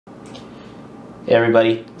Hey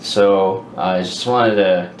everybody, so I just wanted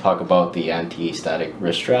to talk about the anti-static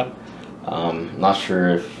wrist strap. Not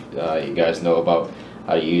sure if you guys know about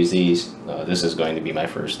how to use these. This is going to be my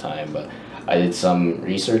first time, but I did some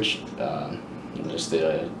research, just did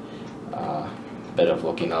a bit of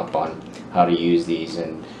looking up on how to use these,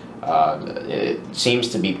 and it seems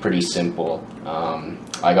to be pretty simple.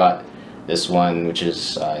 I got this one, which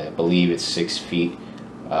is, I believe it's 6 feet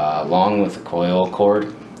long with a coil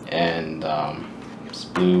cord, and this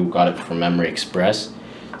blue, got it from Memory Express.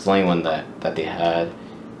 It's the only one that they had,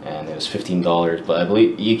 and it was $15, but I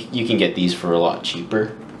believe you can get these for a lot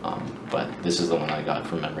cheaper, but this is the one I got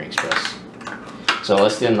from Memory Express. So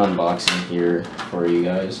let's do an unboxing here for you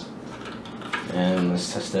guys, and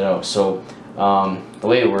let's test it out. So the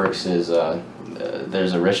way it works is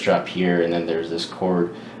there's a wrist strap here, and then there's this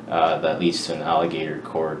cord that leads to an alligator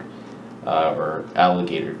cord or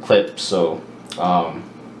alligator clip. So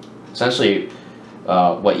essentially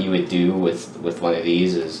what you would do with one of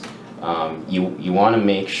these is you want to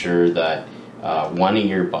make sure that one of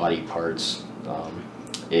your body parts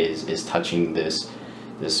is touching this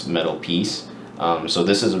metal piece. So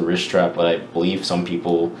this is a wrist strap, but I believe some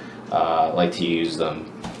people like to use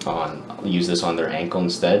this on their ankle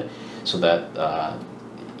instead, so that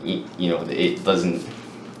you know, it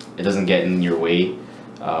doesn't get in your way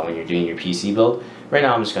when you're doing your PC build. Right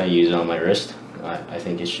now I'm just going to use it on my wrist. I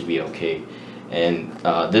think it should be okay. And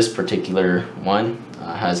this particular one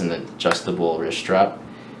has an adjustable wrist strap.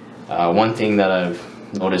 One thing that I've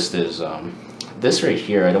noticed is this right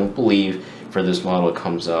here, I don't believe for this model it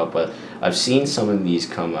comes out, but I've seen some of these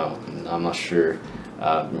come out, and I'm not sure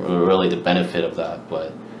really the benefit of that,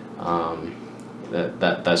 but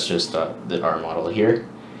that's just our model here.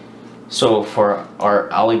 So for our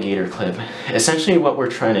alligator clip, essentially what we're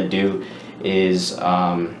trying to do is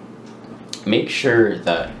make sure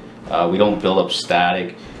that we don't build up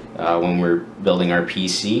static when we're building our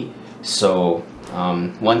PC. So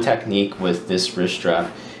one technique with this wrist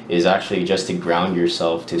strap is actually just to ground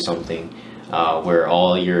yourself to something where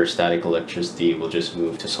all your static electricity will just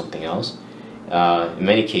move to something else. In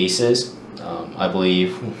many cases, I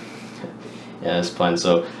believe, yeah, that's fun.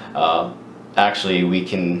 So actually we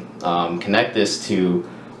can connect this to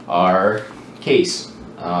our case,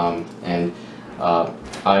 and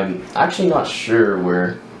I'm actually not sure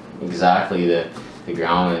where exactly the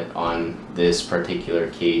ground it on this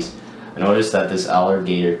particular case. I noticed that this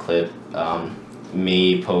alligator clip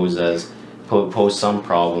may pose some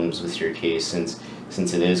problems with your case, since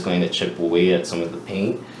it is going to chip away at some of the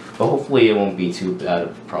paint, but hopefully it won't be too bad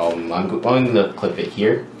of a problem. I'm going to clip it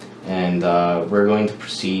here, and we're going to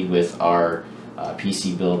proceed with our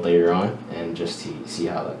PC build later on, and just to see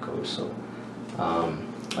how that goes. So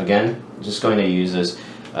again, just going to use this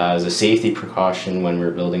as a safety precaution when we're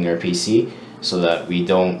building our PC, so that we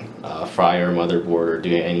don't fry our motherboard or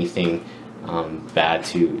do anything bad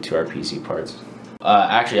to our PC parts.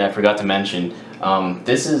 Actually, I forgot to mention,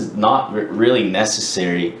 this is not really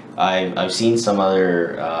necessary. I've seen some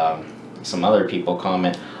other people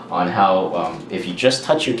comment on how if you just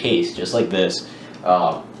touch your case just like this,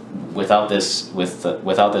 without this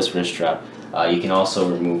wrist strap, you can also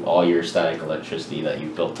remove all your static electricity that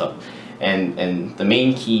you've built up. And the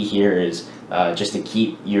main key here is just to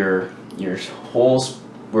keep your whole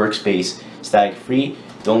workspace static free.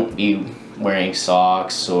 Don't be wearing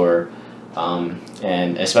socks, or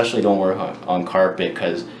and especially don't work on carpet,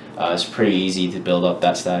 because it's pretty easy to build up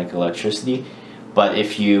that static electricity. But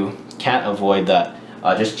if you can't avoid that,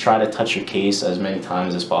 just try to touch your case as many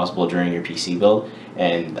times as possible during your PC build,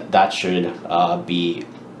 and that should be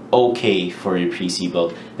okay for your PC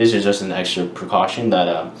build. This is just an extra precaution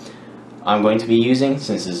that I'm going to be using,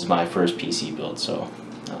 since this is my first PC build. So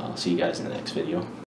I'll see you guys in the next video.